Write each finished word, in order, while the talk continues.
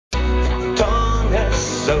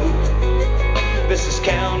So this is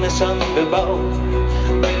Countess on the ball,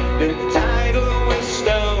 but the title was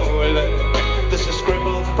stolen. This is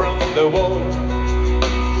scribbled from the wall.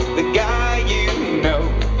 The guy you know,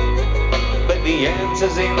 but the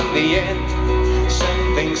answer's in the end.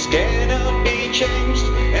 Some things cannot be changed,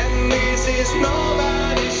 and this is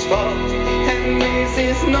nobody's fault, and this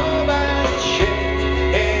is nobody's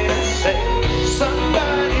shame. And I said,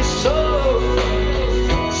 somebody's soul,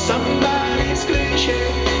 somebody's cliche.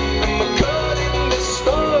 I'm a cut in the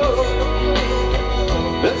stone,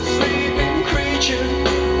 the sleeping creature,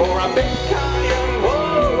 or I bet high and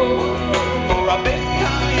woe, or I bet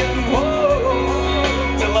high and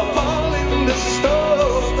woe, till I fall in the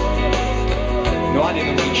stone. No, I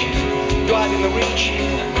didn't reach. No, I didn't reach.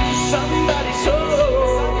 Somebody's soul.